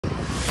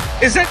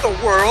Is that the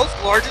world's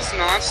largest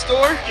knife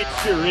store? It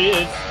sure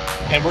is.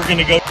 And we're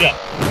gonna go duck.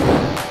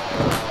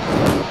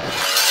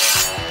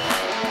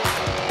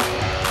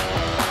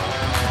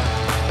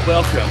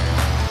 Welcome,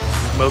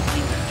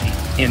 Smoky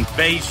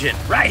Invasion,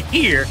 right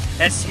here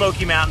at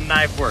Smoky Mountain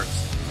Knife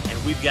Works.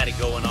 And we've got it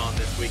going on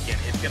this weekend.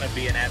 It's gonna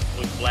be an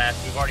absolute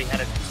blast. We've already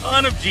had a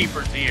ton of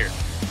Jeepers here.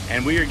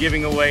 And we are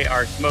giving away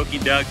our Smoky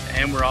Ducks,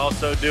 and we're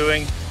also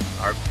doing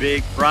our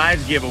big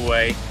prize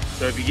giveaway.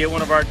 So if you get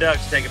one of our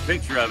ducks, take a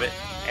picture of it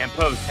and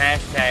post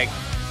hashtag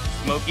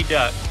Smoky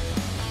Duck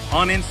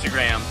on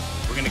Instagram.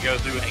 We're gonna go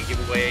through and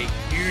give away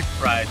a huge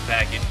prize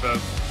package,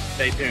 folks.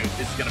 Stay tuned,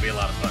 this is gonna be a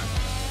lot of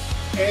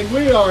fun. And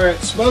we are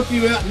at Smoky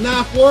Mountain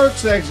Knife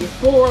Works, exit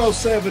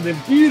 407 in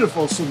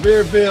beautiful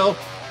Sevierville.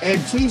 And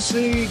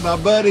TC, my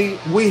buddy,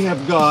 we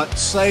have got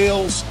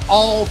sales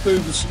all through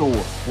the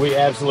store. We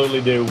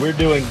absolutely do. We're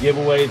doing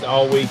giveaways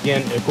all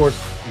weekend. Of course,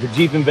 the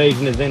Jeep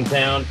Invasion is in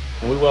town,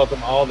 and we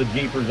welcome all the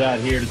Jeepers out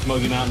here to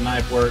Smoky Mountain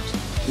Knife Works.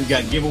 We've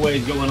got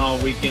giveaways going all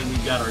weekend.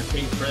 We've got our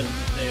Chase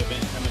President's Day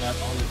event coming up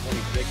on the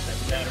 26th, that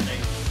Saturday.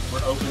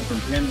 We're open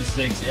from 10 to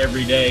 6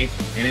 every day,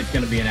 and it's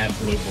going to be an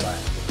absolute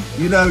blast.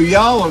 You know,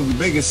 y'all are the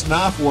biggest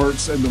knife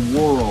works in the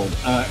world,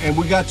 and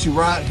we got you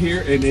right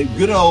here in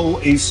good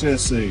old East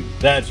Tennessee.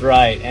 That's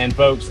right, and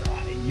folks,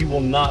 you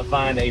will not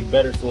find a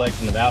better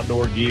selection of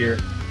outdoor gear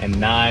and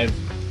knives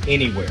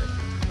anywhere.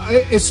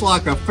 It's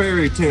like a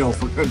fairy tale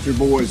for country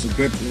boys and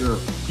country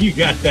girls. You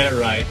got that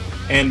right.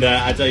 And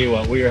I tell you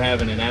what, we are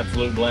having an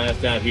absolute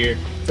blast out here,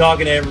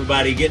 talking to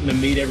everybody, getting to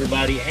meet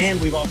everybody, and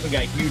we've also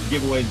got huge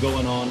giveaways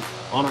going on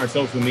our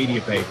social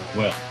media page as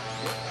well.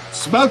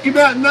 Smoky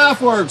Mountain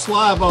Knife Works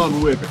live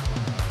on with it.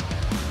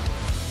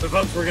 So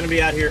folks, we're going to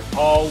be out here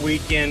all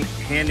weekend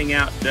handing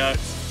out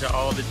ducks to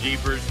all the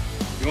Jeepers.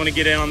 If you want to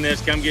get in on this,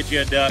 come get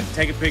you a duck,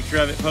 take a picture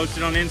of it, post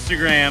it on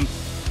Instagram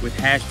with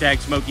hashtag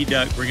Smoky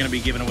Duck. We're going to be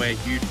giving away a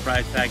huge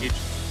prize package.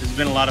 This has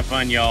been a lot of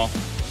fun, y'all.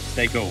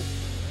 Stay cool.